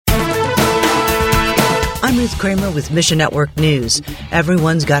Ruth Kramer with Mission Network News.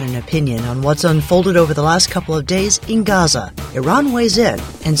 Everyone's got an opinion on what's unfolded over the last couple of days in Gaza. Iran weighs in,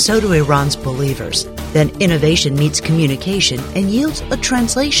 and so do Iran's believers. Then innovation meets communication and yields a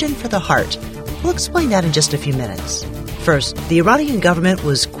translation for the heart. We'll explain that in just a few minutes. First, the Iranian government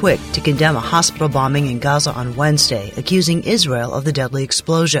was quick to condemn a hospital bombing in Gaza on Wednesday, accusing Israel of the deadly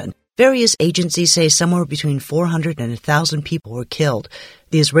explosion. Various agencies say somewhere between 400 and 1,000 people were killed.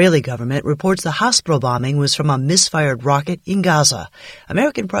 The Israeli government reports the hospital bombing was from a misfired rocket in Gaza.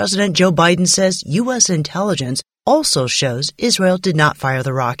 American President Joe Biden says U.S. intelligence also shows Israel did not fire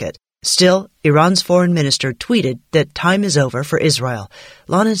the rocket. Still, Iran's foreign minister tweeted that time is over for Israel.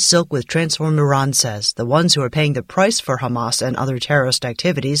 Lana Silk with Transform Iran says the ones who are paying the price for Hamas and other terrorist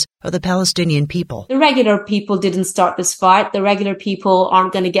activities are the Palestinian people. The regular people didn't start this fight. The regular people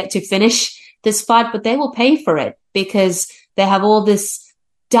aren't going to get to finish this fight, but they will pay for it because they have all this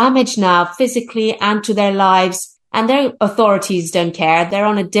damage now physically and to their lives. And their authorities don't care. They're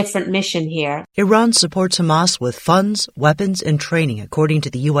on a different mission here. Iran supports Hamas with funds, weapons, and training, according to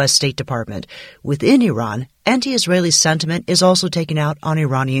the U.S. State Department. Within Iran, anti-Israeli sentiment is also taken out on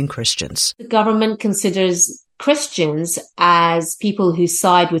Iranian Christians. The government considers Christians as people who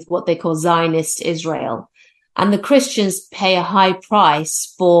side with what they call Zionist Israel. And the Christians pay a high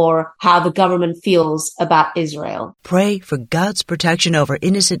price for how the government feels about Israel. Pray for God's protection over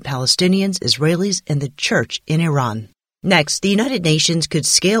innocent Palestinians, Israelis, and the church in Iran. Next, the United Nations could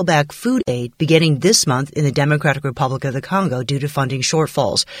scale back food aid beginning this month in the Democratic Republic of the Congo due to funding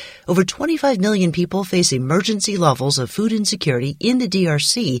shortfalls. Over 25 million people face emergency levels of food insecurity in the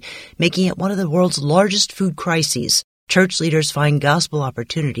DRC, making it one of the world's largest food crises. Church leaders find gospel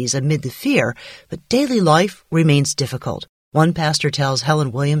opportunities amid the fear, but daily life remains difficult. One pastor tells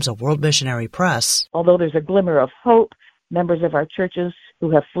Helen Williams of World Missionary Press, although there's a glimmer of hope, members of our churches who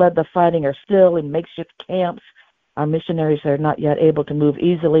have fled the fighting are still in makeshift camps. Our missionaries are not yet able to move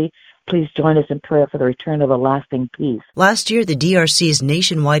easily. Please join us in prayer for the return of a lasting peace. Last year, the DRC's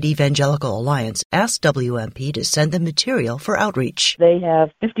Nationwide Evangelical Alliance asked WMP to send them material for outreach. They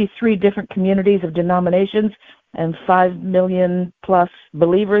have 53 different communities of denominations and 5 million plus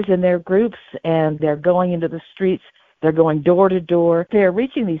believers in their groups, and they're going into the streets. They're going door to door. They're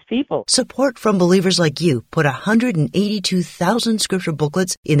reaching these people. Support from believers like you put 182,000 scripture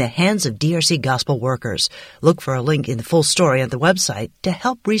booklets in the hands of DRC gospel workers. Look for a link in the full story on the website to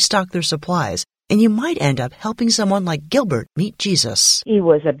help restock their supplies. And you might end up helping someone like Gilbert meet Jesus. He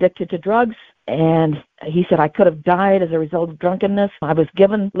was addicted to drugs, and he said, I could have died as a result of drunkenness. I was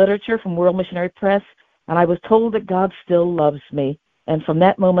given literature from World Missionary Press, and I was told that God still loves me. And from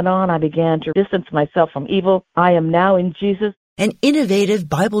that moment on, I began to distance myself from evil. I am now in Jesus. And innovative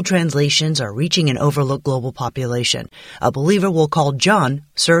Bible translations are reaching an overlooked global population. A believer we'll call John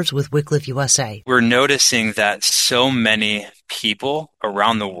serves with Wycliffe USA. We're noticing that so many people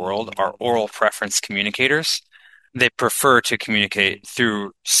around the world are oral preference communicators. They prefer to communicate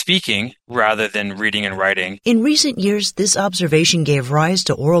through speaking rather than reading and writing. In recent years, this observation gave rise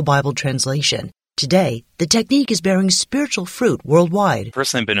to oral Bible translation. Today, the technique is bearing spiritual fruit worldwide.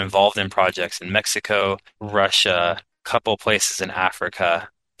 Personally, I've been involved in projects in Mexico, Russia, a couple places in Africa,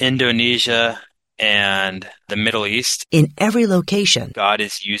 Indonesia, and the Middle East. In every location, God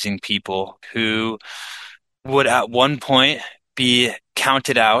is using people who would at one point be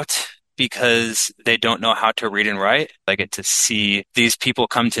counted out because they don't know how to read and write. I get to see these people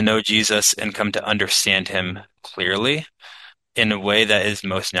come to know Jesus and come to understand him clearly in a way that is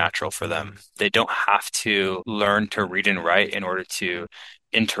most natural for them. They don't have to learn to read and write in order to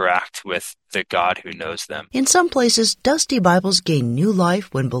interact with the God who knows them. In some places, dusty Bibles gain new life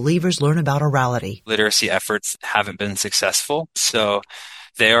when believers learn about orality. Literacy efforts haven't been successful, so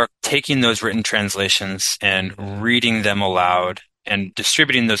they are taking those written translations and reading them aloud and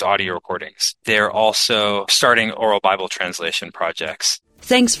distributing those audio recordings. They're also starting oral Bible translation projects.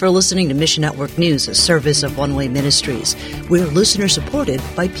 Thanks for listening to Mission Network News, a service of One Way Ministries. We're listener-supported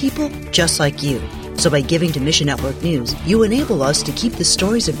by people just like you. So by giving to Mission Network News, you enable us to keep the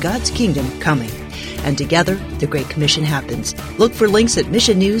stories of God's kingdom coming. And together, the Great Commission happens. Look for links at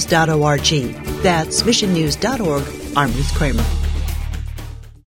missionnews.org. That's missionnews.org. I'm Ruth Kramer.